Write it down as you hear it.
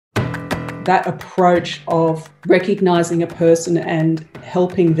that approach of recognizing a person and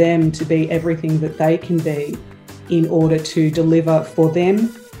helping them to be everything that they can be in order to deliver for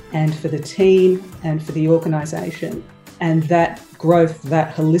them and for the team and for the organization. And that growth,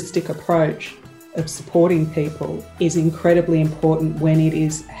 that holistic approach of supporting people is incredibly important when it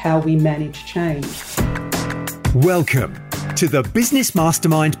is how we manage change. Welcome to the Business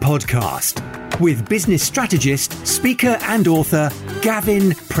Mastermind podcast with business strategist, speaker and author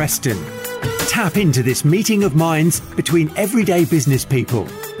Gavin Preston. Tap into this meeting of minds between everyday business people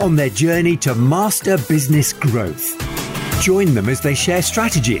on their journey to master business growth. Join them as they share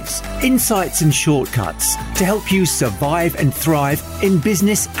strategies, insights and shortcuts to help you survive and thrive in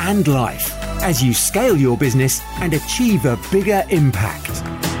business and life as you scale your business and achieve a bigger impact.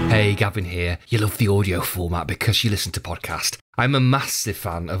 Hey, Gavin here. You love the audio format because you listen to podcasts. I'm a massive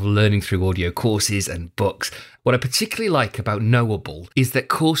fan of learning through audio courses and books. What I particularly like about Knowable is that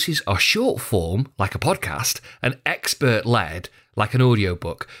courses are short form, like a podcast, and expert-led, like an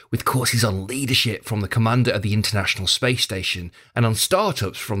audiobook, with courses on leadership from the commander of the International Space Station and on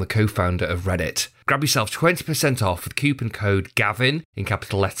startups from the co-founder of Reddit. Grab yourself 20% off with coupon code GAVIN, in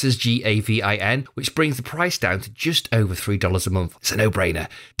capital letters, GAVIN, which brings the price down to just over $3 a month. It's a no-brainer.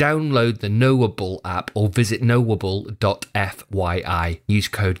 Download the Knowable app or visit knowable.fyi. Use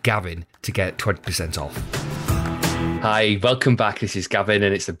code GAVIN to get 20% off. Hi, welcome back. This is Gavin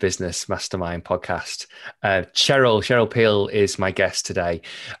and it's the Business Mastermind podcast. Cheryl Peel is my guest today.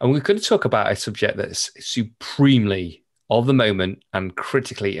 And we're going to talk about a subject that's supremely of the moment and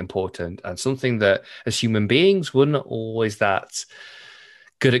critically important and something that as human beings we're not always that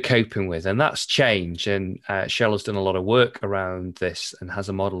good at coping with, and that's change. And Cheryl has done a lot of work around this and has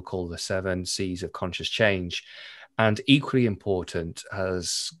a model called the 7 C's of conscious change. And equally important,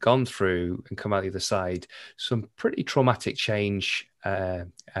 has gone through and come out the other side some pretty traumatic change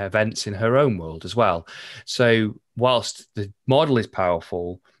events in her own world as well. So whilst the model is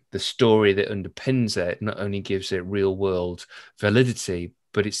powerful, the story that underpins it not only gives it real world validity,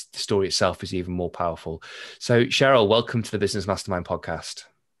 but it's the story itself is even more powerful. So Cheryl, welcome to the Business Mastermind podcast.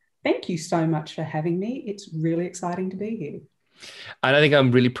 Thank you so much for having me. It's really exciting to be here. And I think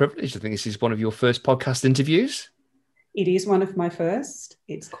I'm really privileged. I think this is one of your first podcast interviews. It is one of my first.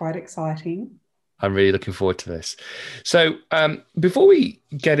 It's quite exciting. I'm really looking forward to this. So before we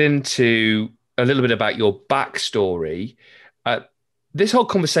get into a little bit about your backstory, this whole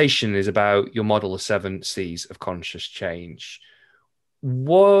conversation is about your model of 7 C's of conscious change.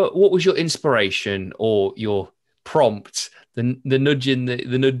 What was your inspiration or your prompt, the nudge in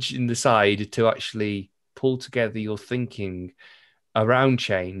the side to actually pull together your thinking around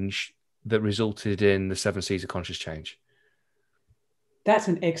change that resulted in the 7 C's of conscious change? That's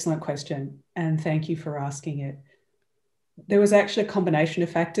an excellent question, and thank you for asking it. There was actually a combination of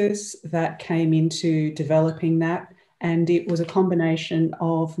factors that came into developing that, and it was a combination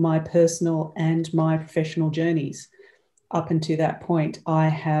of my personal and my professional journeys. Up until that point, I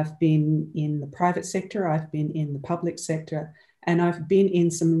have been in the private sector, I've been in the public sector, and I've been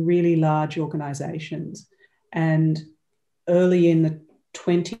in some really large organizations. And early in the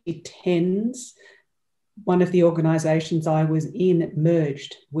 2010s, one of the organizations I was in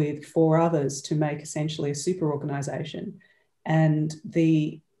merged with 4 others to make essentially a super organization. And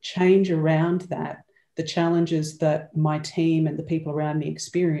the change around that, the challenges that my team and the people around me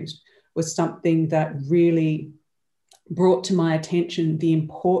experienced, was something that really brought to my attention the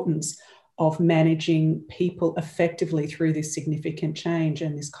importance of managing people effectively through this significant change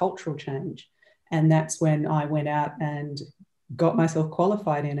and this cultural change. And that's when I went out and got myself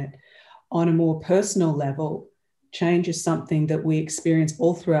qualified in it. On a more personal level, change is something that we experience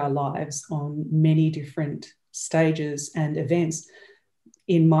all through our lives on many different stages and events.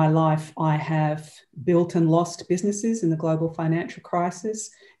 In my life, I have built and lost businesses in the global financial crisis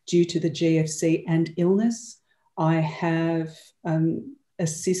due to the GFC and illness. I have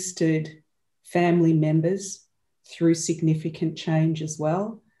assisted family members through significant change as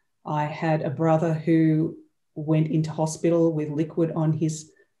well. I had a brother who went into hospital with liquid on his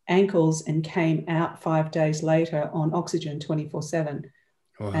ankles and came out 5 days later on oxygen 24/7.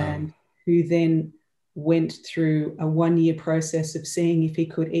 Wow. And who then went through a 1-year process of seeing if he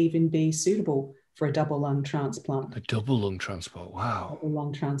could even be suitable for a double lung transplant. A double lung transplant, wow. Double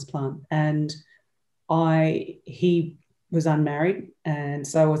lung transplant. And he was unmarried and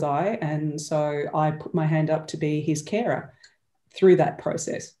so was I. And so I put my hand up to be his carer through that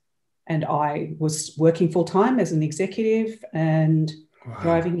process. And I was working full time as an executive and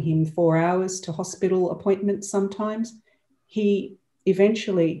driving him 4 hours to hospital appointments sometimes. He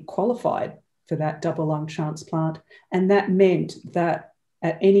eventually qualified for that double lung transplant. And that meant that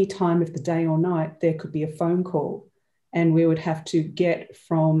at any time of the day or night, there could be a phone call, and we would have to get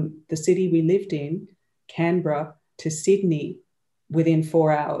from the city we lived in, Canberra, to Sydney within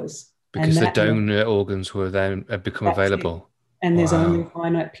 4 hours. Because the donor organs were then become available. And there's only a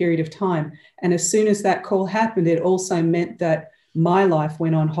finite period of time. And as soon as that call happened, it also meant that my life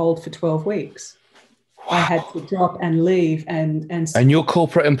went on hold for 12 weeks. I had to drop and leave. And your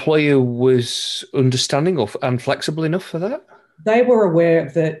corporate employer was understanding and flexible enough for that? They were aware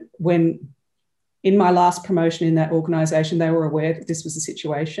that when in my last promotion in that organisation, they were aware that this was the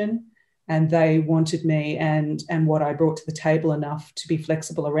situation, and they wanted me and what I brought to the table enough to be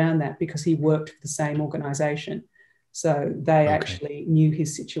flexible around that, because he worked for the same organisation. So they actually knew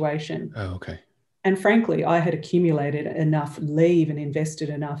his situation. Oh, okay. And frankly, I had accumulated enough leave and invested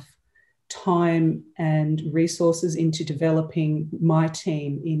enough time and resources into developing my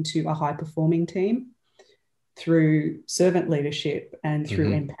team into a high-performing team through servant leadership and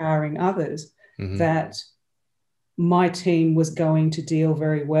through empowering others, that my team was going to deal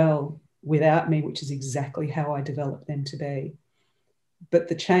very well without me, which is exactly how I developed them to be. But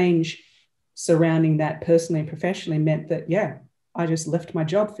the change surrounding that personally and professionally meant that, I just left my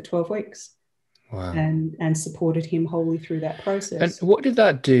job for 12 weeks. Wow. And supported him wholly through that process. And what did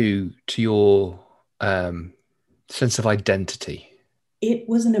that do to your sense of identity? It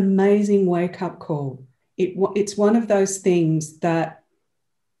was an amazing wake-up call. It's one of those things that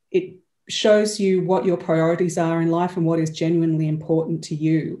it shows you what your priorities are in life and what is genuinely important to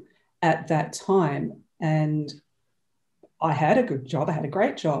you at that time. And I had a good job. I had a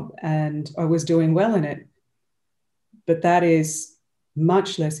great job, and I was doing well in it. But that is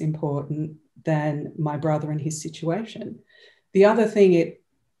much less important than my brother and his situation. The other thing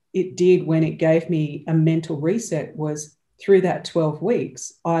it did when it gave me a mental reset was through that 12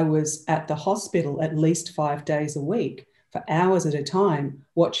 weeks, I was at the hospital at least 5 days a week for hours at a time,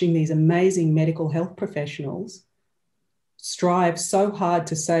 watching these amazing medical health professionals strive so hard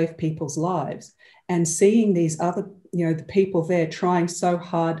to save people's lives, and seeing these other, the people there trying so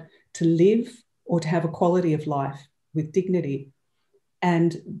hard to live or to have a quality of life with dignity.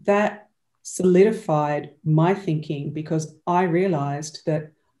 And that solidified my thinking, because I realized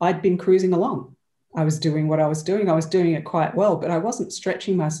that I'd been cruising along. I was doing what I was doing. I was doing it quite well, but I wasn't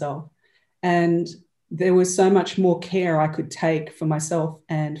stretching myself. And there was so much more care I could take for myself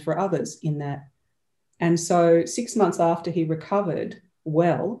and for others in that. And so 6 months after he recovered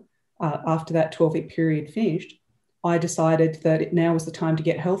well, after that 12-week period finished, I decided that now was the time to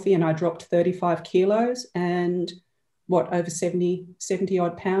get healthy, and I dropped 35 kilos and over 70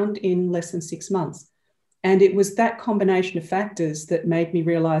 odd pound in less than 6 months. And it was that combination of factors that made me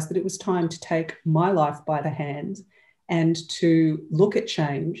realize that it was time to take my life by the hands and to look at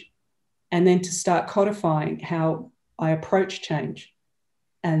change, and then to start codifying how I approach change.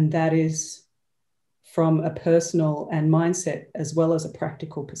 And that is from a personal and mindset as well as a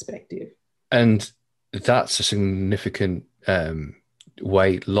practical perspective. And that's a significant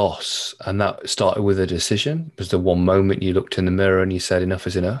weight loss, and that started with a decision. Was there one moment you looked in the mirror and you said enough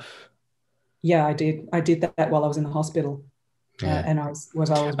is enough? Yeah, I did that while I was in the hospital. And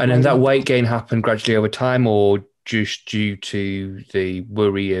and then that weight gain happened gradually over time, or just due to the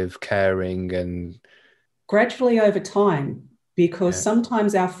worry of caring? And gradually over time, because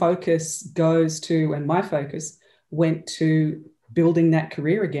sometimes our focus goes to, and my focus went to, building that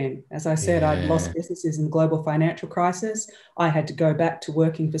career again. As I said, I'd lost businesses in the global financial crisis. I had to go back to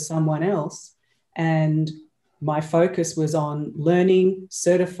working for someone else. And my focus was on learning,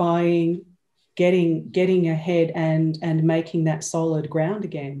 certifying, getting ahead and making that solid ground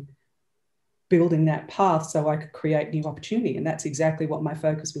again, building that path so I could create new opportunity. And that's exactly what my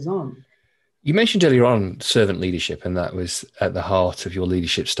focus was on. You mentioned earlier on servant leadership, and that was at the heart of your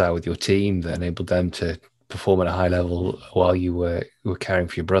leadership style with your team that enabled them to perform at a high level while you were caring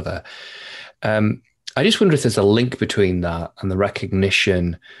for your brother. I just wonder if there's a link between that and the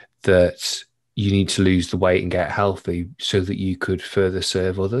recognition that you need to lose the weight and get healthy so that you could further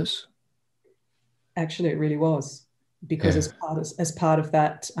serve others. Actually, it really was, because as part of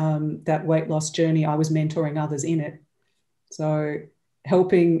that that weight loss journey, I was mentoring others in it. So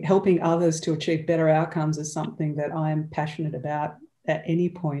helping others to achieve better outcomes is something that I am passionate about at any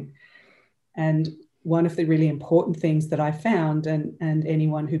point. And one of the really important things that I found, and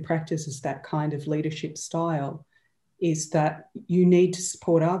anyone who practices that kind of leadership style, is that you need to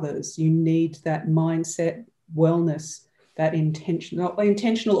support others. You need that mindset, wellness, that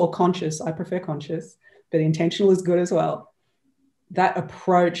intentional or conscious. I prefer conscious, but intentional is good as well. That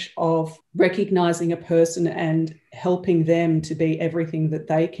approach of recognizing a person and helping them to be everything that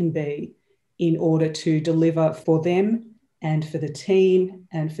they can be in order to deliver for them and for the team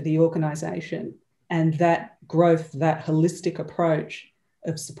and for the organisation. And that growth, that holistic approach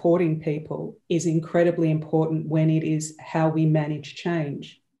of supporting people is incredibly important when it is how we manage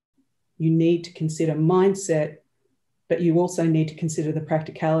change. You need to consider mindset, but you also need to consider the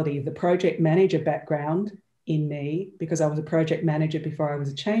practicality. The project manager background in me, because I was a project manager before I was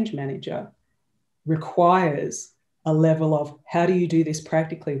a change manager, requires a level of how do you do this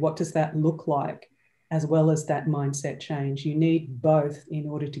practically? What does that look like? As well as that mindset change. You need both in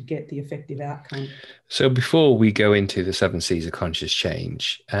order to get the effective outcome. So before we go into the 7 C's of conscious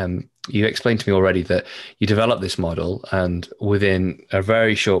change, you explained to me already that you developed this model, and within a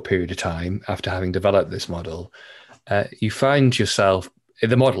very short period of time after having developed this model, you found yourself,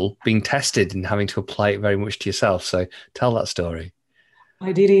 the model, being tested and having to apply it very much to yourself. So tell that story.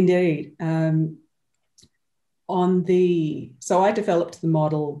 I did indeed. So I developed the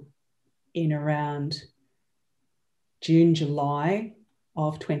model in around June, July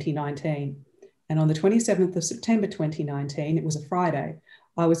of 2019. And on the 27th of September 2019, it was a Friday,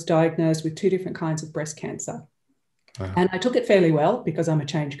 I was diagnosed with 2 different kinds of breast cancer. Wow. And I took it fairly well because I'm a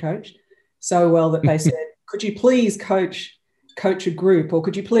change coach. So well that they said, could you please coach a group, or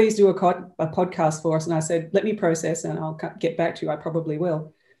could you please do a podcast for us? And I said, let me process and I'll get back to you. I probably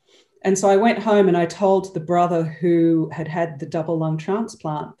will. And so I went home and I told the brother who had had the double lung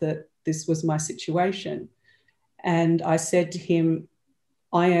transplant that this was my situation. And I said to him,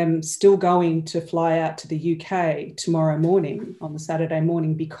 I am still going to fly out to the UK tomorrow morning, on the Saturday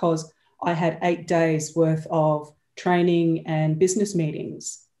morning, because I had 8 days worth of training and business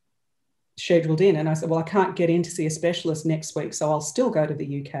meetings scheduled in. And I said, well, I can't get in to see a specialist next week, so I'll still go to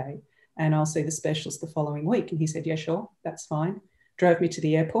the UK and I'll see the specialist the following week. And he said, yeah, sure, that's fine. Drove me to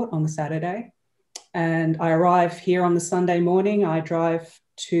the airport on the Saturday. And I arrive here on the Sunday morning. I drive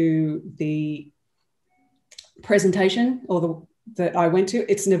to the presentation that I went to.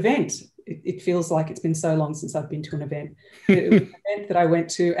 It's an event. It feels like it's been so long since I've been to an event. It was an event that I went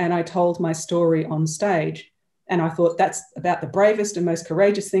to, and I told my story on stage. And I thought that's about the bravest and most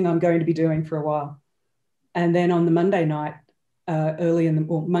courageous thing I'm going to be doing for a while. And then on the Monday night,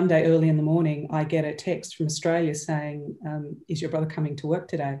 Monday early in the morning, I get a text from Australia saying, is your brother coming to work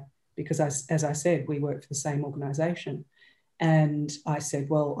today? Because as I said, we work for the same organisation. And I said,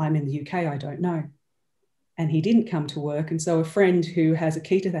 well, I'm in the UK, I don't know. And he didn't come to work. And so a friend who has a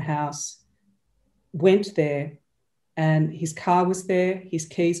key to the house went there, and his car was there, his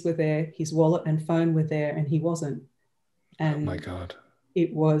keys were there, his wallet and phone were there, and he wasn't. And oh my God.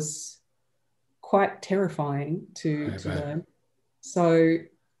 It was quite terrifying to learn. So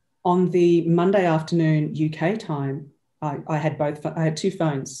on the Monday afternoon UK time, I had 2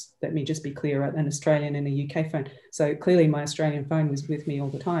 phones, let me just be clear, an Australian and a UK phone. So clearly my Australian phone was with me all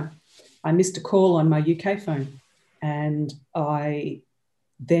the time. I missed a call on my UK phone, and I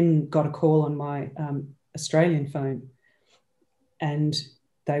then got a call on my Australian phone, and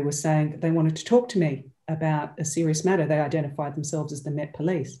they were saying that they wanted to talk to me about a serious matter. They identified themselves as the Met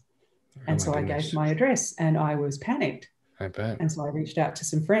Police. And so I gave my address, and I was panicked. I bet. And so I reached out to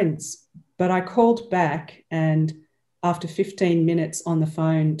some friends, but I called back, and after 15 minutes on the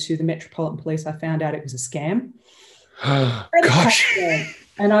phone to the Metropolitan Police, I found out it was a scam. Gosh.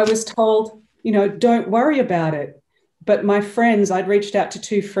 And I was told, don't worry about it. But my friends, I'd reached out to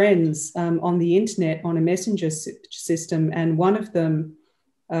 2 friends on the internet on a messenger system, and one of them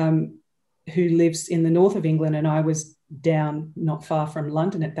who lives in the north of England, and I was down not far from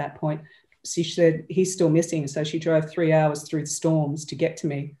London at that point, she said he's still missing. So she drove 3 hours through the storms to get to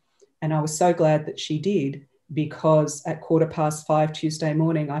me. And I was so glad that she did, because at 5:15 Tuesday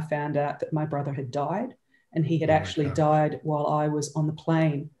morning, I found out that my brother had died, and he had actually died while I was on the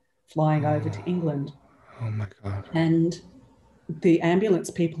plane flying over to England. Oh my God. And the ambulance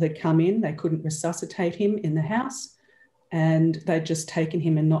people had come in. They couldn't resuscitate him in the house, and they'd just taken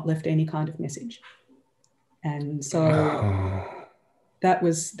him and not left any kind of message. And so that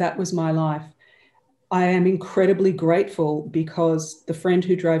was my life. I am incredibly grateful, because the friend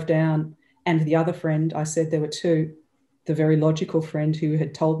who drove down and the other friend, I said there were 2, the very logical friend who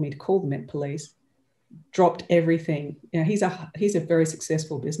had told me to call the Met Police, dropped everything. He's a very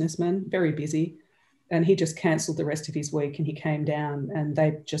successful businessman, very busy, and he just cancelled the rest of his week, and he came down, and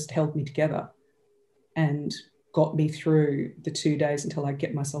they just held me together and got me through the 2 days until I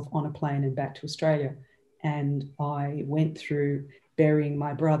get myself on a plane and back to Australia. And I went through burying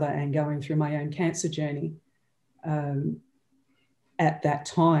my brother and going through my own cancer journey at that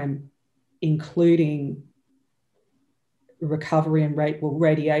time, including recovery and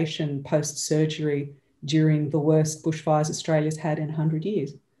radiation post-surgery during the worst bushfires Australia's had in 100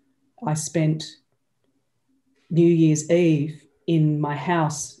 years. I spent New Year's Eve in my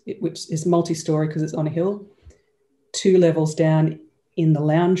house, which is multi-story because it's on a hill, 2 levels down in the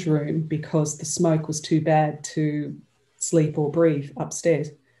lounge room because the smoke was too bad to sleep or breathe upstairs,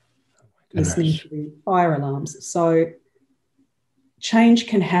 listening to the fire alarms. So change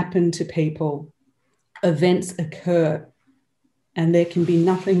can happen to people. Events occur, and there can be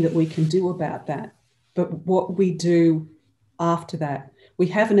nothing that we can do about that. But what we do after that, we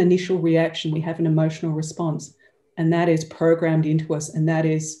have an initial reaction, we have an emotional response, and that is programmed into us, and that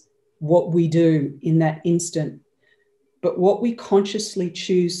is what we do in that instant. But what we consciously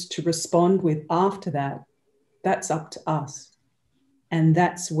choose to respond with after that, that's up to us. And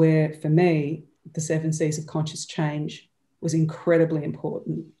that's where, for me, the 7 C's of conscious change was incredibly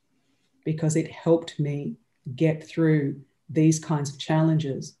important, because it helped me get through these kinds of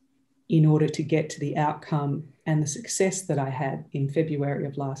challenges in order to get to the outcome and the success that I had in February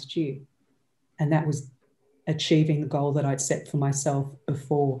of last year. And that was achieving the goal that I'd set for myself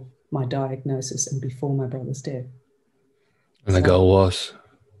before my diagnosis and before my brother's death. And the goal was?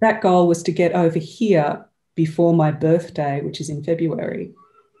 That goal was to get over here before my birthday, which is in February,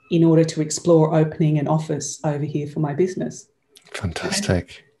 in order to explore opening an office over here for my business.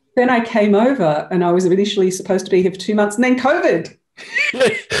 Fantastic. Then I came over, and I was initially supposed to be here for 2 months, and then COVID.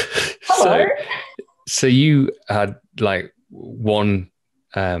 So you had like one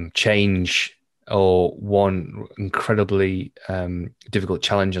change or one incredibly difficult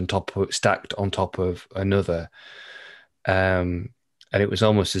challenge stacked on top of another. And it was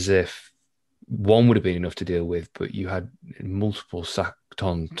almost as if one would have been enough to deal with, but you had multiple stacked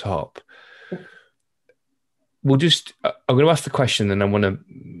on top. I'm going to ask the question, and I want to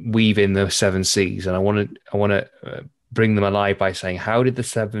weave in the 7 C's, and I want to bring them alive by saying, how did the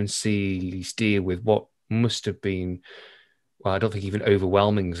 7 C's deal with what must have been, well, I don't think even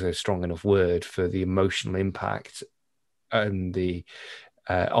overwhelming is a strong enough word for the emotional impact and the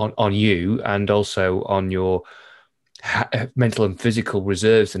on you, and also on your mental and physical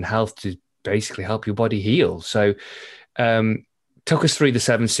reserves and health to basically help your body heal. So talk us through the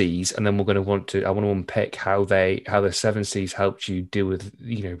 7 C's, and then I want to unpick how the 7 C's helped you deal with,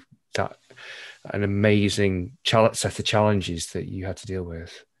 that an amazing set of challenges that you had to deal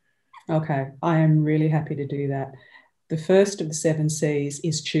with. Okay, I am really happy to do that. The first of the 7 C's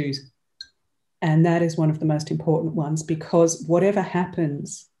is choose. And that is one of the most important ones, because whatever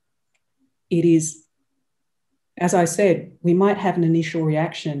happens, it is, as I said, we might have an initial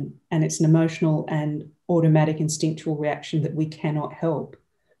reaction, and it's an emotional and automatic instinctual reaction that we cannot help.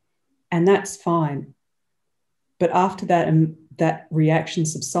 And that's fine. But after that, that reaction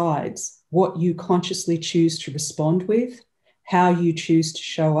subsides, what you consciously choose to respond with, how you choose to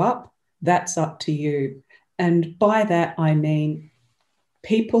show up, that's up to you. And by that, I mean,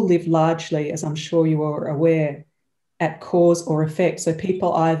 people live largely, as I'm sure you are aware, at cause or effect. So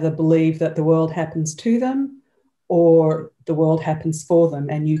people either believe that the world happens to them or the world happens for them,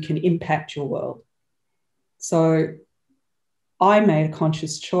 and you can impact your world. So I made a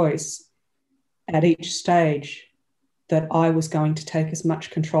conscious choice at each stage that I was going to take as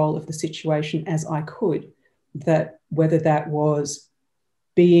much control of the situation as I could, that whether that was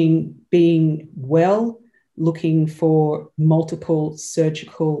being well, looking for multiple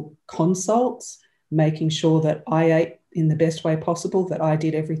surgical consults, making sure that I ate in the best way possible, that I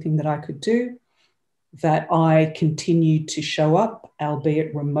did everything that I could do, that I continued to show up,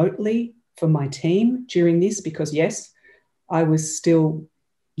 albeit remotely, for my team during this, because yes, I was still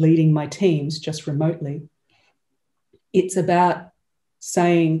leading my teams just remotely. It's about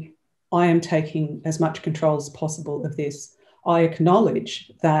saying, I am taking as much control as possible of this. I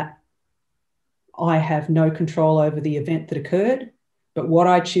acknowledge that I have no control over the event that occurred, but what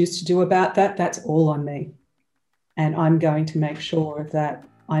I choose to do about that, that's all on me. And I'm going to make sure that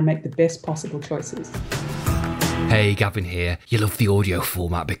I make the best possible choices. Hey, Gavin here. You love the audio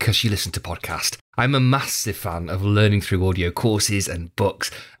format because you listen to podcasts. I'm a massive fan of learning through audio courses and books.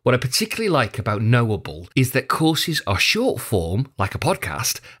 What I particularly like about Knowable is that courses are short form, like a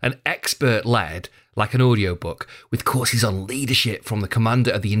podcast, and expert-led, like an audiobook, with courses on leadership from the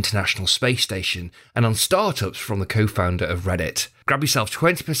commander of the International Space Station and on startups from the co-founder of Reddit. Grab yourself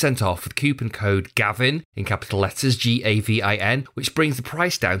 20% off with coupon code GAVIN, in capital letters, GAVIN, which brings the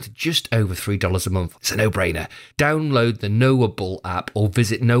price down to just over $3 a month. It's a no-brainer. Download the Knowable app or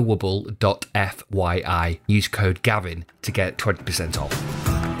visit knowable.fyi. Use code GAVIN to get 20% off.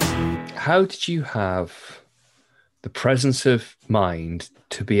 How did you have the presence of mind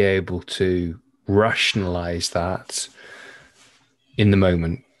to be able to rationalize that in the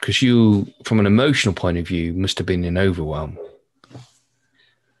moment? Because you, from an emotional point of view, must have been in overwhelm.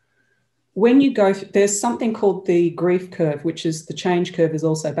 when you go, there's something called the grief curve, which is the change curve is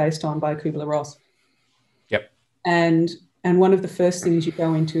also based on by Kubler-Ross. Yep. And one of the first things you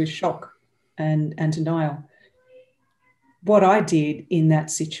go into is shock and denial. What I did in that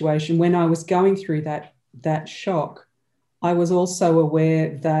situation, when I was going through that shock, I was also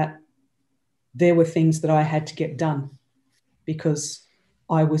aware that there were things that I had to get done because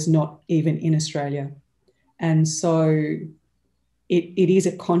I was not even in Australia. And so it is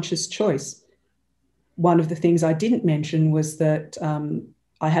a conscious choice. One of the things I didn't mention was that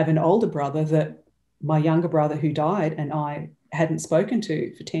I have an older brother that my younger brother who died and I hadn't spoken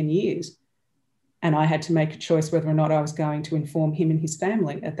to for 10 years. And I had to make a choice whether or not I was going to inform him and his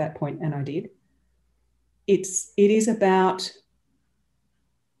family at that point, and I did. It is about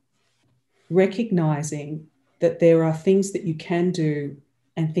recognizing that there are things that you can do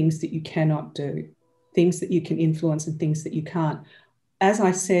and things that you cannot do, things that you can influence and things that you can't. As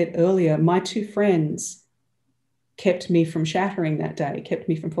I said earlier, my two friends kept me from shattering that day, kept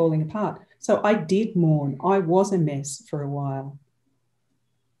me from falling apart. So I did mourn. I was a mess for a while.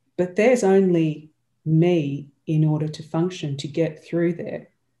 But there's only me in order to function, to get through there.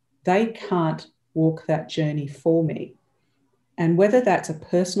 They can't walk that journey for me. And whether that's a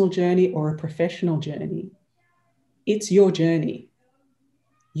personal journey or a professional journey, it's your journey.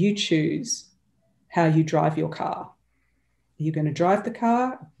 You choose how you drive your car. Are you going to drive the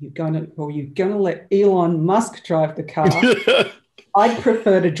car? Are you going to let Elon Musk drive the car? I'd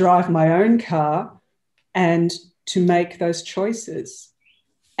prefer to drive my own car and to make those choices.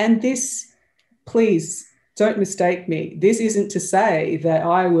 And this, please don't mistake me. This isn't to say that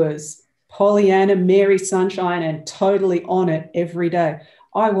I was Pollyanna, Mary Sunshine, and totally on it every day.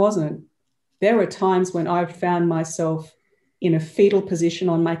 I wasn't. There were times when I found myself in a fetal position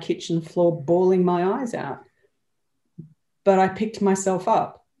on my kitchen floor, bawling my eyes out. But I picked myself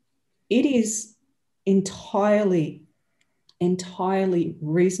up. It is entirely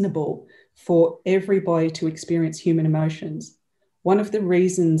reasonable for everybody to experience human emotions. One of the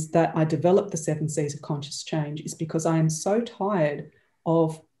reasons that I developed the 7 C's of conscious change is because I am so tired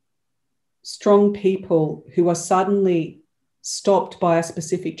of strong people who are suddenly stopped by a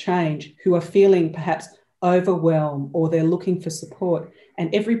specific change, who are feeling perhaps overwhelmed or they're looking for support,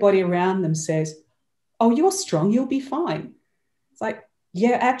 and everybody around them says, oh, you're strong, you'll be fine. It's like,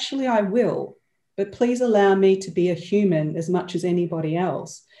 yeah, actually I will, but please allow me to be a human as much as anybody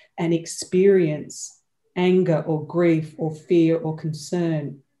else and experience anger or grief or fear or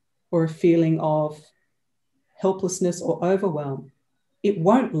concern or a feeling of helplessness or overwhelm. It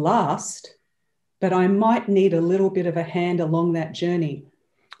won't last, but I might need a little bit of a hand along that journey.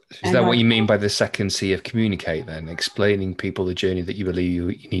 Is that what you mean by the 2nd C of communicate then? Explaining people the journey that you believe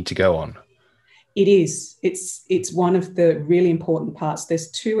you need to go on? It is. It's one of the really important parts. There's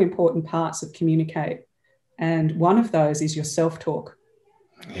 2 important parts of communicate. And one of those is your self-talk.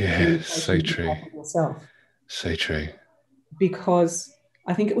 Yeah, so true. Yourself. So true. Because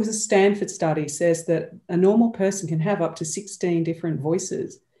I think it was a Stanford study says that a normal person can have up to 16 different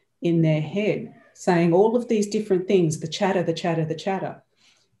voices in their head saying all of these different things, the chatter, the chatter, the chatter.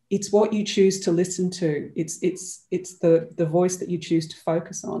 It's what you choose to listen to. It's the voice that you choose to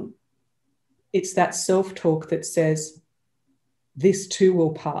focus on. It's that self-talk that says, this too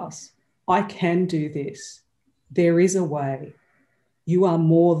will pass. I can do this. There is a way. You are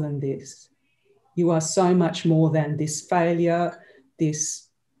more than this. You are so much more than this failure, this,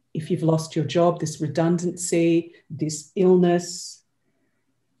 if you've lost your job, this redundancy, this illness.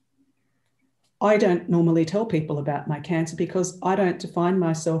 I don't normally tell people about my cancer because I don't define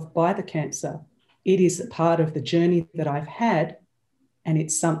myself by the cancer. It is a part of the journey that I've had, and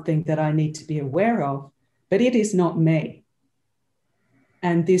it's something that I need to be aware of, but it is not me.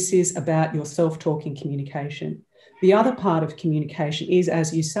 And this is about your self-talking communication. The other part of communication is,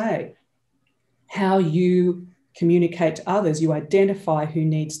 as you say, how you communicate to others. You identify who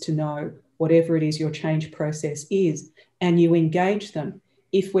needs to know whatever it is your change process is, and you engage them.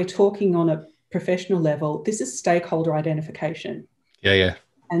 If we're talking on a professional level, this is stakeholder identification. Yeah.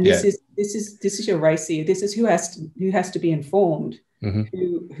 And this is your RACI. This is who has to be informed,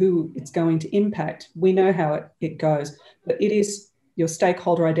 who it's going to impact. We know how it goes, but it is your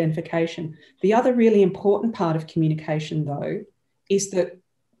stakeholder identification. The other really important part of communication, though, is that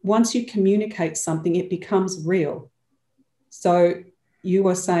once you communicate something, it becomes real. So you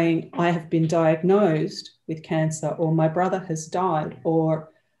are saying, I have been diagnosed with cancer, or my brother has died, or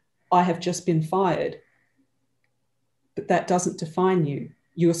I have just been fired. But that doesn't define you.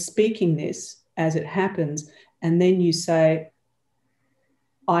 You're speaking this as it happens, and then you say,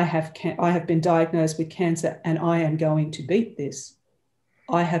 I have been diagnosed with cancer and I am going to beat this.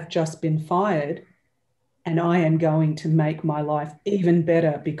 I have just been fired and I am going to make my life even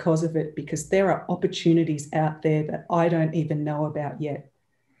better because of it, because there are opportunities out there that I don't even know about yet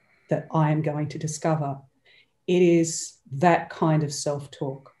that I am going to discover. It is that kind of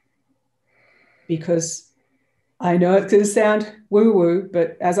self-talk, because I know it's going to sound woo-woo,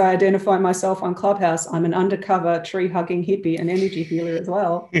 but as I identify myself on Clubhouse, I'm an undercover tree-hugging hippie and energy healer as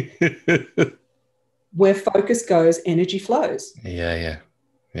well. Where focus goes, energy flows. Yeah.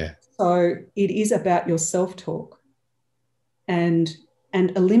 So it is about your self-talk. And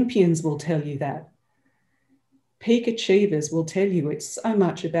Olympians will tell you that. Peak achievers will tell you it's so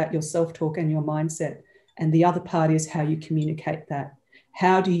much about your self-talk and your mindset. And the other part is how you communicate that.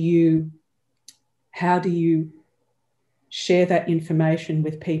 How do you share that information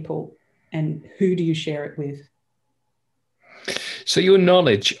with people, and who do you share it with? So your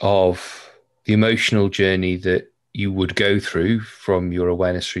knowledge of the emotional journey that you would go through from your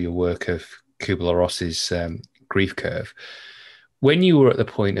awareness through your work of Kubler-Ross's grief curve, when you were at the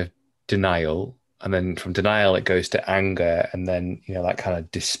point of denial, and then from denial it goes to anger, and then that kind of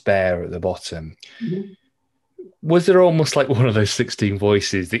despair at the bottom. Mm-hmm. Was there almost like one of those 16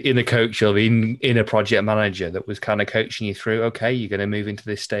 voices, the inner coach or the inner project manager, that was kind of coaching you through, okay, you're going to move into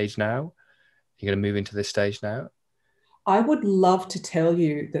this stage now? You're going to move into this stage now? I would love to tell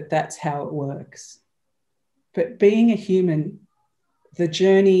you that that's how it works. But being a human, the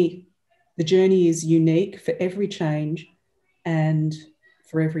journey is unique for every change and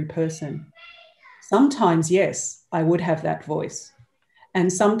for every person. Sometimes, yes, I would have that voice.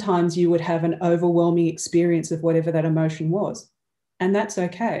 And sometimes you would have an overwhelming experience of whatever that emotion was. And that's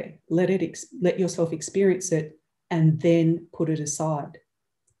okay. Let yourself experience it and then put it aside.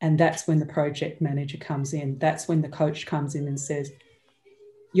 And that's when the project manager comes in. That's when the coach comes in and says,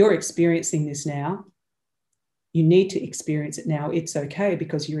 you're experiencing this now. You need to experience it now. It's okay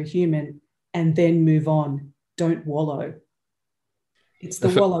because you're a human, and then move on. Don't wallow. It's the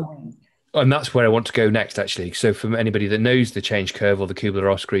wallowing. And that's where I want to go next, actually. So for anybody that knows the change curve or the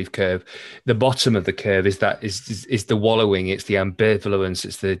Kubler-Ross grief curve, the bottom of the curve is the wallowing, it's the ambivalence,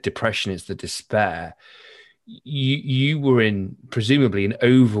 it's the depression, it's the despair. You were presumably in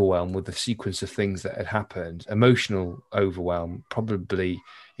overwhelm with the sequence of things that had happened, emotional overwhelm, probably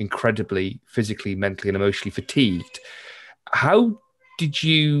incredibly physically, mentally, and emotionally fatigued. How did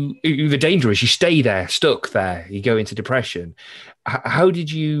you? The danger is you stay there, stuck there. You go into depression. How did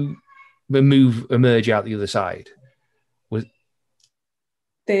you emerge out the other side?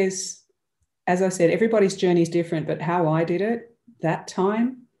 As I said, everybody's journey is different, but how I did it that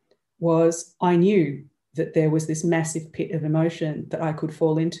time was I knew that there was this massive pit of emotion that I could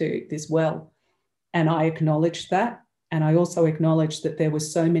fall into, this well. And I acknowledged that. And I also acknowledged that there were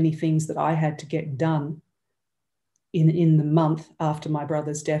so many things that I had to get done in the month after my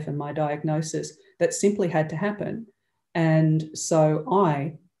brother's death and my diagnosis that simply had to happen. And so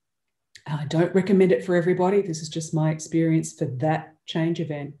I don't recommend it for everybody. This is just my experience for that change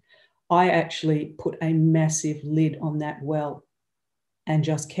event. I actually put a massive lid on that well and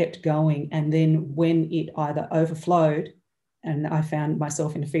just kept going. And then when it either overflowed and I found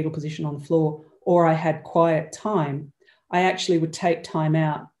myself in a fetal position on the floor, or I had quiet time, I actually would take time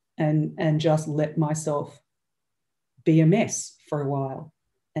out and just let myself be a mess for a while.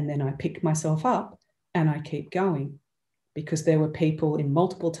 And then I pick myself up and I keep going, because there were people in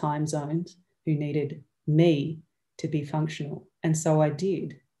multiple time zones who needed me to be functional. And so I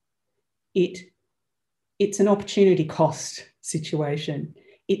did. It's an opportunity cost situation.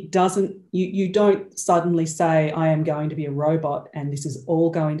 It doesn't, you don't suddenly say, I am going to be a robot and this is all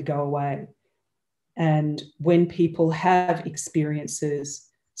going to go away. And when people have experiences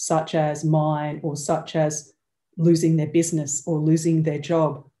such as mine, or such as losing their business or losing their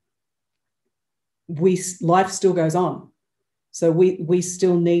job, life still goes on. So we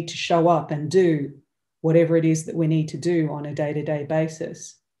still need to show up and do whatever it is that we need to do on a day-to-day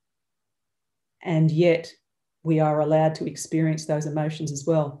basis. And yet we are allowed to experience those emotions as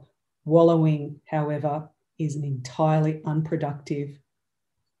well. Wallowing, however, is an entirely unproductive,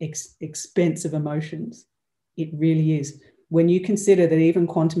 expensive emotions. It really is. When you consider that even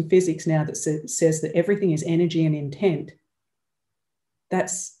quantum physics now that says that everything is energy and intent,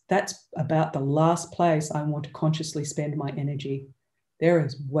 that's about the last place I want to consciously spend my energy. There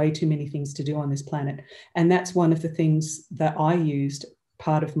is way too many things to do on this planet. And that's one of the things that I used,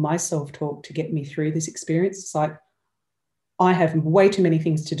 part of my self-talk, to get me through this experience. It's like, I have way too many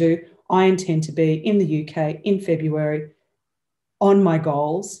things to do. I intend to be in the UK in February on my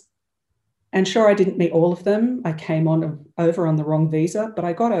goals. And sure, I didn't meet all of them. I came over on the wrong visa, but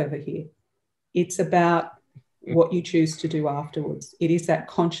I got over here. It's about what you choose to do afterwards. It is that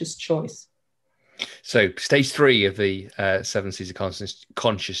conscious choice. So stage 3 of the 7 C's of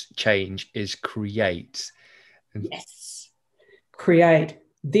conscious change is create. Yes. Create.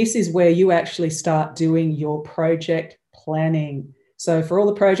 This is where you actually start doing your project planning. So for all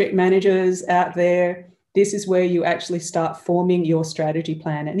the project managers out there, this is where you actually start forming your strategy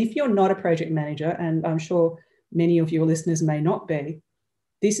plan. And if you're not a project manager, and I'm sure many of your listeners may not be,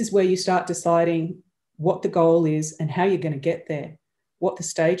 this is where you start deciding what the goal is and how you're going to get there, what the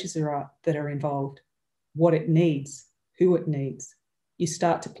stages are that are involved, what it needs, who it needs. You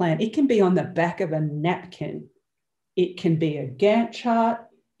start to plan. It can be on the back of a napkin. It can be a Gantt chart.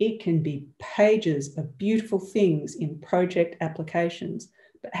 It can be pages of beautiful things in project applications,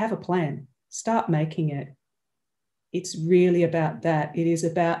 but have a plan. Start making it. It's really about that. It is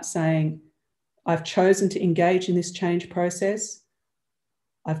about saying, I've chosen to engage in this change process.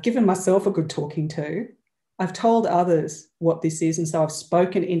 I've given myself a good talking to. I've told others what this is. And so I've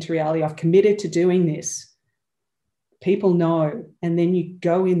spoken into reality. I've committed to doing this. People know. And then you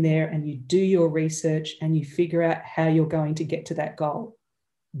go in there and you do your research and you figure out how you're going to get to that goal.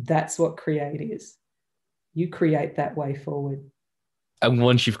 That's what create is. You create that way forward. And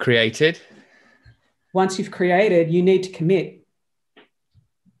once you've created, you need to commit.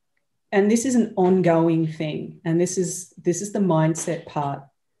 And this is an ongoing thing. And this is the mindset part.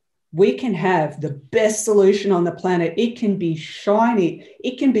 We can have the best solution on the planet. It can be shiny.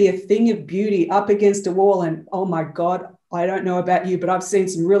 It can be a thing of beauty up against a wall. And oh my God, I don't know about you, but I've seen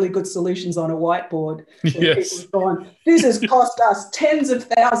some really good solutions on a whiteboard. Yes. People have gone, this has cost us tens of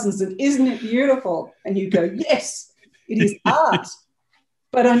thousands, and isn't it beautiful? And you go, yes, it is art.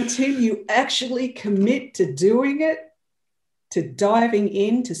 But until you actually commit to doing it, to diving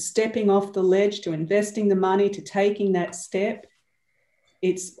in, to stepping off the ledge, to investing the money, to taking that step,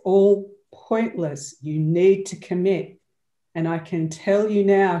 it's all pointless. You need to commit. And I can tell you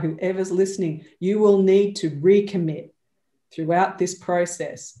now, whoever's listening, you will need to recommit throughout this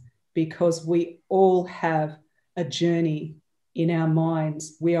process, because we all have a journey in our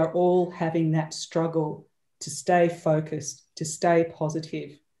minds. We are all having that struggle to stay focused, to stay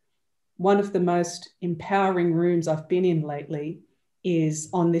positive. One of the most empowering rooms I've been in lately is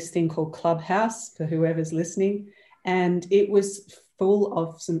on this thing called Clubhouse, for whoever's listening. And it was full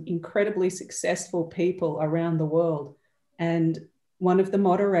of some incredibly successful people around the world. And one of the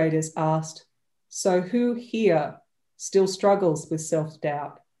moderators asked, so who here still struggles with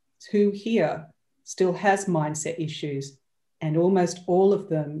self-doubt? Who here still has mindset issues? And almost all of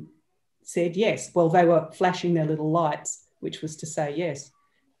them said yes. Well, they were flashing their little lights, which was to say yes.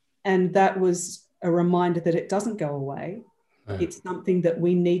 And that was a reminder that it doesn't go away. It's something that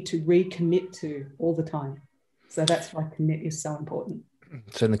we need to recommit to all the time. So that's why commit is so important.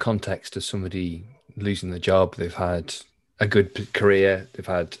 So in the context of somebody losing their job, they've had a good career, they've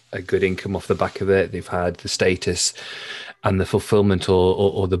had a good income off the back of it, they've had the status and the fulfillment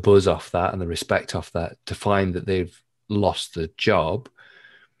or the buzz off that and the respect off that, to find that they've lost the job,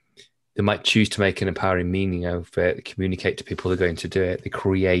 they might choose to make an empowering meaning of it, they communicate to people they're going to do it, they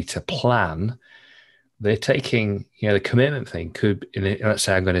create a plan. They're taking, the commitment thing could, let's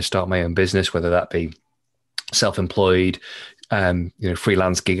say I'm going to start my own business, whether that be self-employed,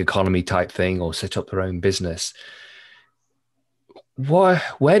 freelance gig economy type thing, or set up their own business. Where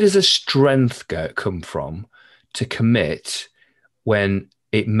does the strength come from to commit when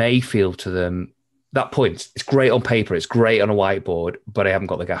it may feel to them that point, it's great on paper, it's great on a whiteboard, but I haven't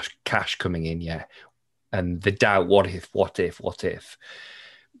got the cash coming in yet? And the doubt, what if? What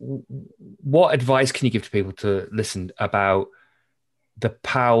advice can you give to people to listen about the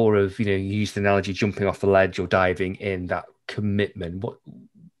power of, you use the analogy, jumping off the ledge or diving in, that commitment?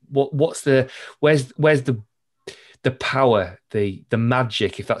 Where's the power, the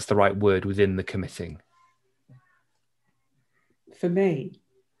magic, if that's the right word, within the committing? For me,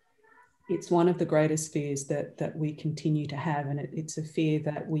 it's one of the greatest fears that we continue to have. And it's a fear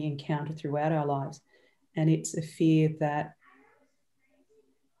that we encounter throughout our lives. And it's a fear that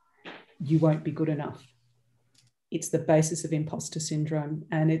you won't be good enough. It's the basis of imposter syndrome.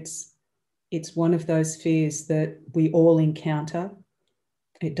 And it's one of those fears that we all encounter.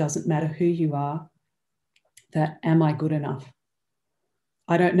 It doesn't matter who you are, that am I good enough?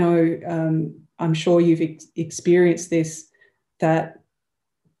 I don't know, I'm sure you've experienced this, that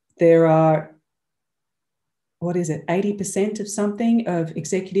there are, 80% of something of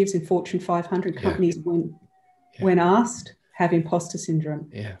executives in Fortune 500 companies when asked have imposter syndrome.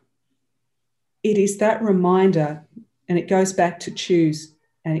 Yeah. It is that reminder, and it goes back to choose,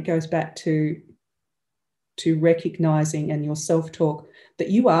 and it goes back to recognizing and your self-talk that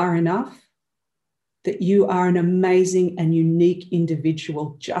you are enough. that you are an amazing and unique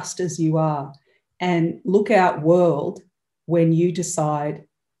individual just as you are. And look out, world, when you decide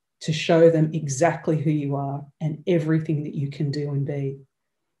to show them exactly who you are and everything that you can do and be.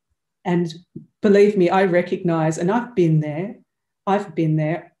 And believe me, I recognize, and I've been there.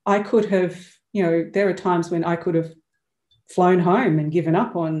 I could have, there are times when I could have flown home and given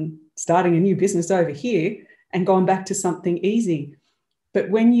up on starting a new business over here and gone back to something easy. But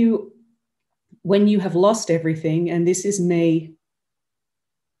when you have lost everything, and this is me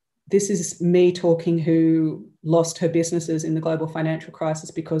talking, who lost her businesses in the global financial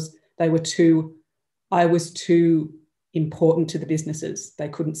crisis because I was too important to the businesses. They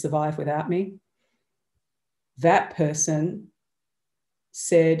couldn't survive without me. That person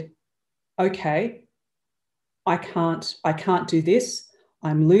said, okay, I can't do this.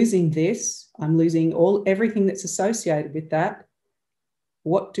 I'm losing this. I'm losing everything that's associated with that.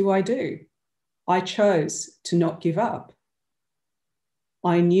 What do? I chose to not give up.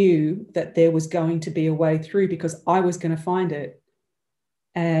 I knew that there was going to be a way through because I was going to find it.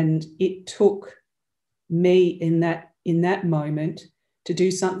 And it took me in that moment to do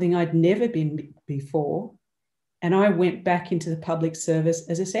something I'd never been before. And I went back into the public service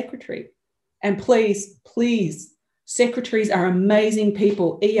as a secretary. And please, secretaries are amazing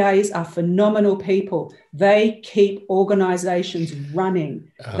people. EAs are phenomenal people. They keep organisations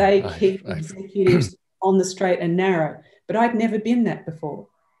running. They keep executives on the straight and narrow. But I'd never been that before.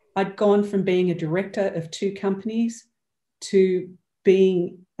 I'd gone from being a director of 2 companies to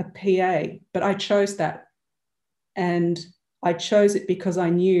being a PA, but I chose that. And I chose it because I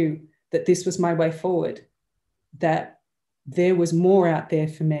knew that this was my way forward, that there was more out there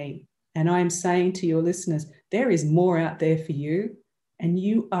for me. And I'm saying to your listeners, there is more out there for you, and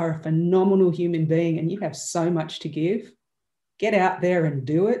you are a phenomenal human being and you have so much to give. Get out there and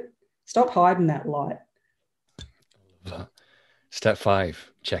do it. Stop hiding that light. Step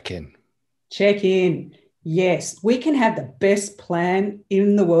 5, check in. Check in. Yes, we can have the best plan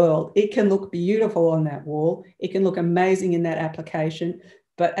in the world. It can look beautiful on that wall. It can look amazing in that application.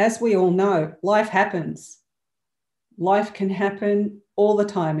 But as we all know, life happens. Life can happen all the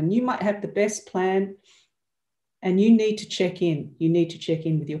time. And you might have the best plan and you need to check in. You need to check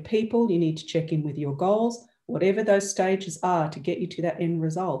in with your people. You need to check in with your goals, whatever those stages are to get you to that end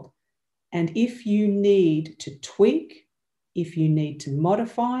result. And if you need to tweak, if you need to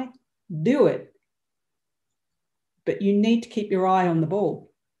modify, do it. But you need to keep your eye on the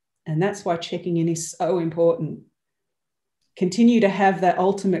ball. And that's why checking in is so important. Continue to have that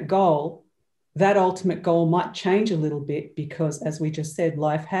ultimate goal. That ultimate goal might change a little bit because, as we just said,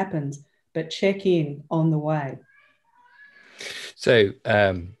 life happens, but check in on the way. So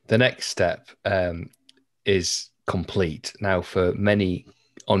the next step is complete. Now, for many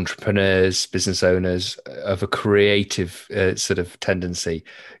entrepreneurs, business owners of a creative sort of tendency,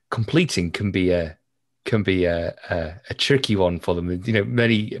 completing can be a tricky one for them.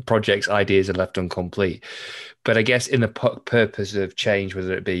 Many projects, ideas are left incomplete. But I guess in the purpose of change,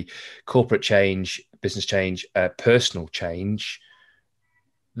 whether it be corporate change, business change, personal change,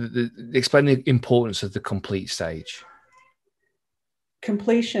 explain the importance of the complete stage.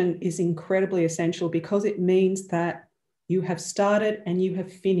 Completion is incredibly essential because it means that you have started and you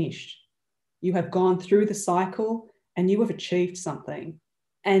have finished. You have gone through the cycle and you have achieved something.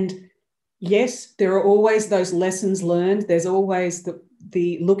 And yes, there are always those lessons learned. There's always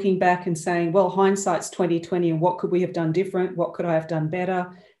the looking back and saying, well, hindsight's 2020, and what could we have done different? What could I have done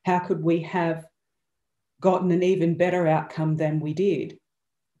better? How could we have gotten an even better outcome than we did?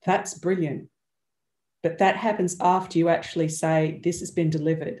 That's brilliant. But that happens after you actually say, this has been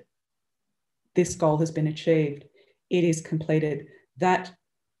delivered. This goal has been achieved. It is completed. That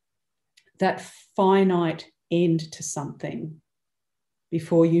finite end to something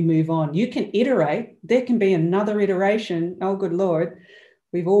before you move on. You can iterate. There can be another iteration. Oh, good Lord.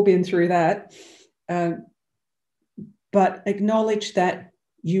 We've all been through that. But acknowledge that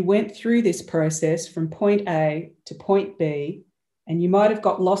you went through this process from point A to point B, and you might have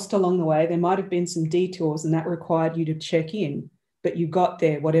got lost along the way. There might have been some detours, and that required you to check in, but you got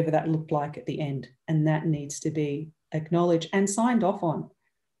there, whatever that looked like at the end. And that needs to be acknowledged and signed off on.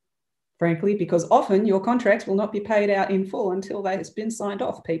 Frankly, because often your contracts will not be paid out in full until that has been signed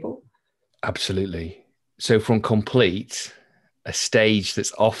off, people. Absolutely. So from complete, a stage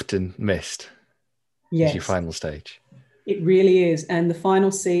that's often missed is your final stage. It really is. And the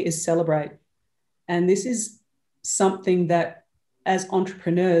final C is celebrate. And this is something that as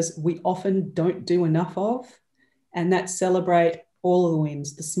entrepreneurs, we often don't do enough of. And that's celebrate all of the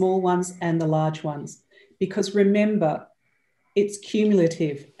wins, the small ones and the large ones. Because remember, it's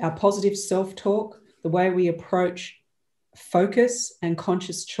cumulative. Our positive self-talk the way we approach focus and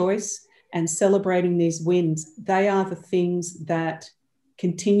conscious choice and celebrating these wins, they are the things that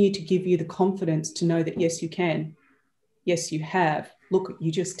continue to give you the confidence to know that, yes, you can. Yes, you have. Look,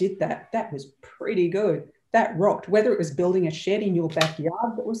 you just did that. That was pretty good. That rocked. Whether it was building a shed in your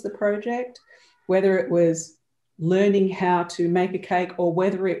backyard that was the project, whether it was learning how to make a cake, or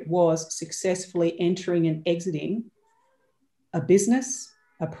whether it was successfully entering and exiting a business,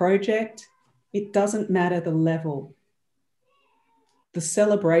 a project, it doesn't matter the level. The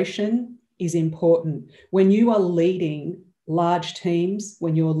celebration is important. When you are leading large teams,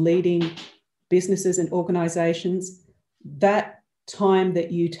 when you're leading businesses and organizations, that time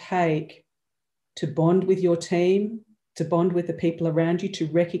that you take to bond with your team, to bond with the people around you, to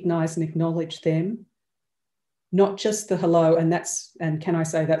recognize and acknowledge them, not just the hello, and can I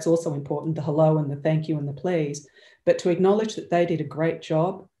say that's also important, the hello and the thank you and the please, but to acknowledge that they did a great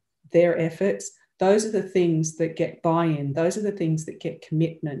job, their efforts. Those are the things that get buy-in. Those are the things that get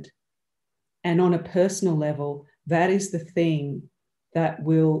commitment. And on a personal level, that is the thing that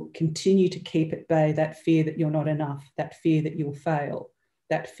will continue to keep at bay that fear that you're not enough, that fear that you'll fail,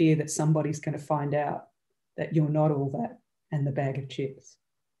 that fear that somebody's going to find out that you're not all that and the bag of chips.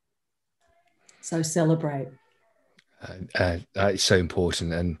 So celebrate. It's so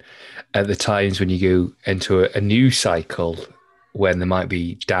important. And at the times when you go into a new cycle, when there might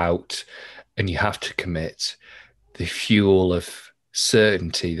be doubt and you have to commit, the fuel of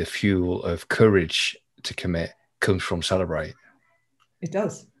certainty, the fuel of courage to commit comes from celebrate. It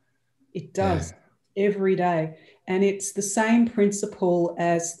does. It does. Yeah. Every day. And it's the same principle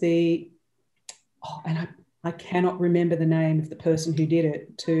as I cannot remember the name of the person who did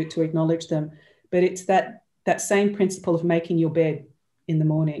it to acknowledge them, but it's that same principle of making your bed in the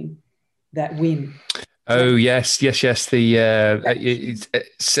morning, that win. Oh, yes. The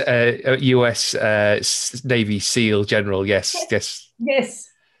US Navy SEAL general. Yes.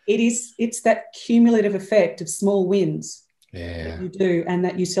 It's that cumulative effect of small wins that you do, and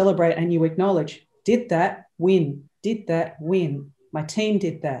that you celebrate and you acknowledge. Did that, win. Did that, win. My team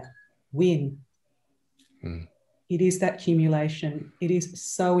did that, win. It is that accumulation. It is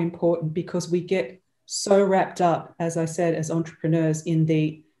so important because we get so wrapped up, as I said, as entrepreneurs in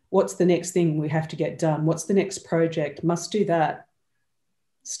the what's the next thing we have to get done? What's the next project? Must do that.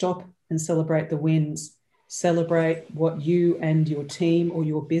 Stop and celebrate the wins. Celebrate what you and your team or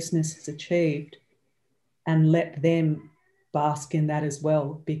your business has achieved, and let them bask in that as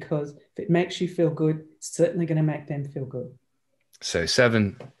well, because if it makes you feel good, it's certainly going to make them feel good. So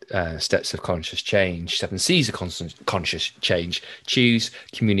 7 steps of conscious change, 7 C's of conscious change: choose,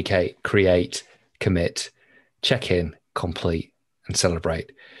 communicate, create, commit, check in, complete, and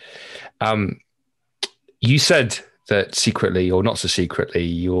celebrate. You said that secretly, or not so secretly,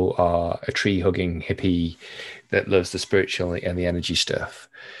 you are a tree-hugging hippie that loves the spiritual and the energy stuff.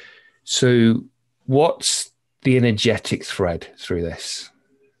 So what's the energetic thread through this?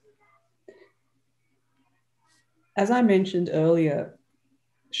 As I mentioned earlier,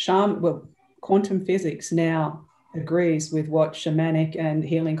 quantum physics now agrees with what shamanic and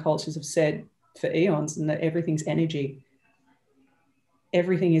healing cultures have said for eons, and that everything's energy.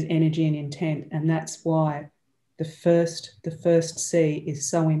 Everything is energy and intent, and that's why the first C is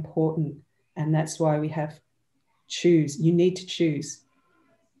so important, and that's why we have choose. You need to choose,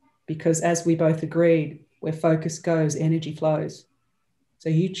 because as we both agreed, where focus goes, energy flows. So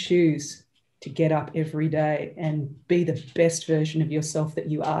you choose to get up every day and be the best version of yourself that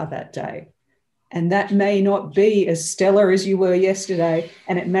you are that day. And that may not be as stellar as you were yesterday,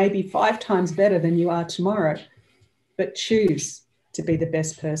 and it may be 5 times better than you are tomorrow, but choose to be the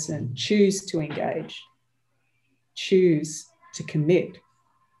best person, choose to engage, choose to commit.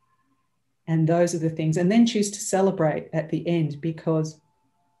 And those are the things. And then choose to celebrate at the end, because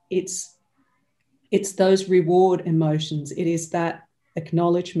it's those reward emotions. It is that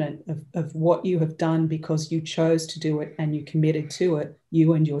acknowledgement of what you have done because you chose to do it and you committed to it,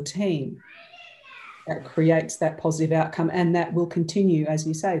 you and your team, that creates that positive outcome, and that will continue, as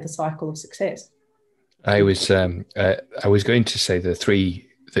you say, the cycle of success. I was going to say the 3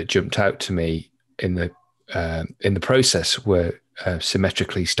 that jumped out to me in the process were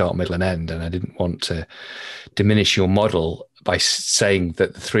symmetrically start, middle, and end, and I didn't want to diminish your model by saying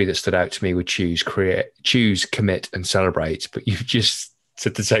that the 3 that stood out to me were choose, commit, and celebrate. But you've just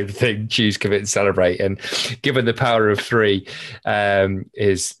said the same thing: choose, commit, and celebrate. And given the power of 3,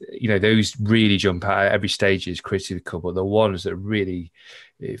 those really jump out. Every stage is critical, but the ones that really,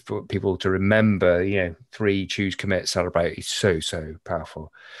 for people to remember, 3, choose, commit, celebrate, is so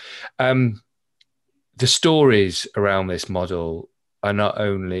powerful. The stories around this model are not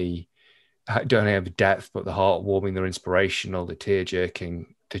only don't have depth, but they're heartwarming, they're inspirational, they're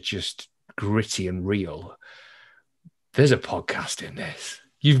tear-jerking, they're just gritty and real. There's a podcast in this.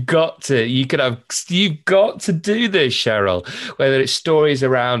 You've got to do this, Cheryl, whether it's stories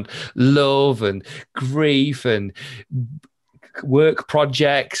around love and grief and work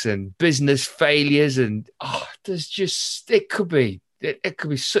projects and business failures. And it could be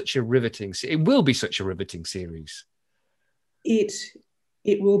such a riveting, it will be such a riveting series. It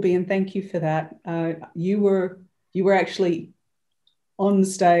will be. And thank you for that. You were actually on the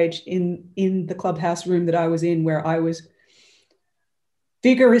stage in the clubhouse room that I was in, where I was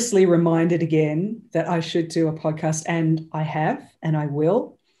vigorously reminded again that I should do a podcast, and I have, and I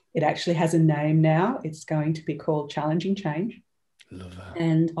will. It actually has a name now. It's going to be called Challenging Change. Love that.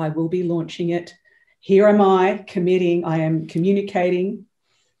 And I will be launching it. Here am I committing, I am communicating,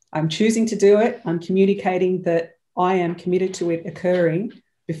 I'm choosing to do it. I'm communicating that I am committed to it occurring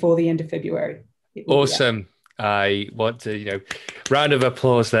before the end of February. Awesome. I want to, round of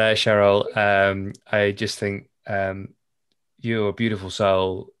applause there, Cheryl. I just think you're a beautiful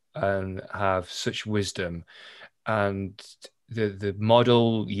soul and have such wisdom. And the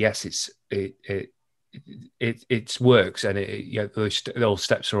model, yes, it works, and those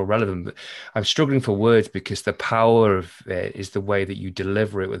steps are all relevant. But I'm struggling for words, because the power of it is the way that you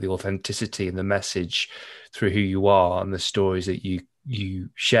deliver it, with the authenticity and the message through who you are and the stories that you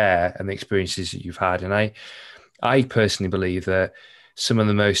share and the experiences that you've had. And I personally believe that some of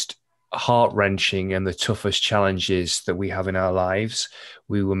the most heart-wrenching and the toughest challenges that we have in our lives,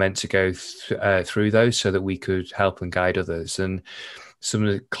 we were meant to go through those so that we could help and guide others. And some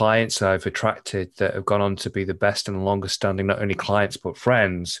of the clients I've attracted that have gone on to be the best and longest standing, not only clients, but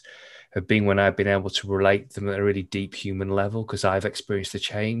friends, have been when I've been able to relate to them at a really deep human level, because I've experienced the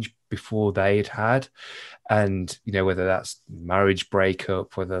change before they had. And, whether that's marriage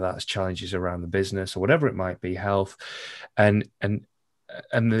breakup, whether that's challenges around the business or whatever it might be, health, and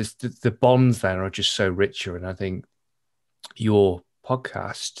there's the bonds then are just so richer. And I think your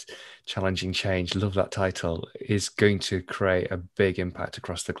podcast, Challenging Change, love that title, is going to create a big impact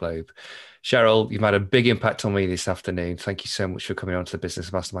across the globe. Cheryl, you've had a big impact on me this afternoon. Thank you so much for coming on to the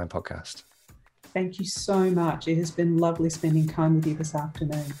Business Mastermind podcast. Thank you so much. It has been lovely spending time with you this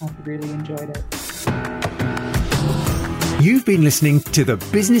afternoon. I've really enjoyed it. You've been listening to the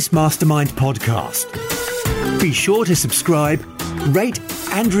Business Mastermind podcast. Be sure to subscribe, rate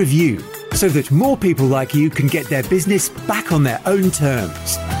and review, so that more people like you can get their business back on their own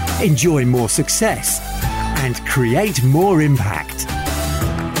terms, enjoy more success, and create more impact.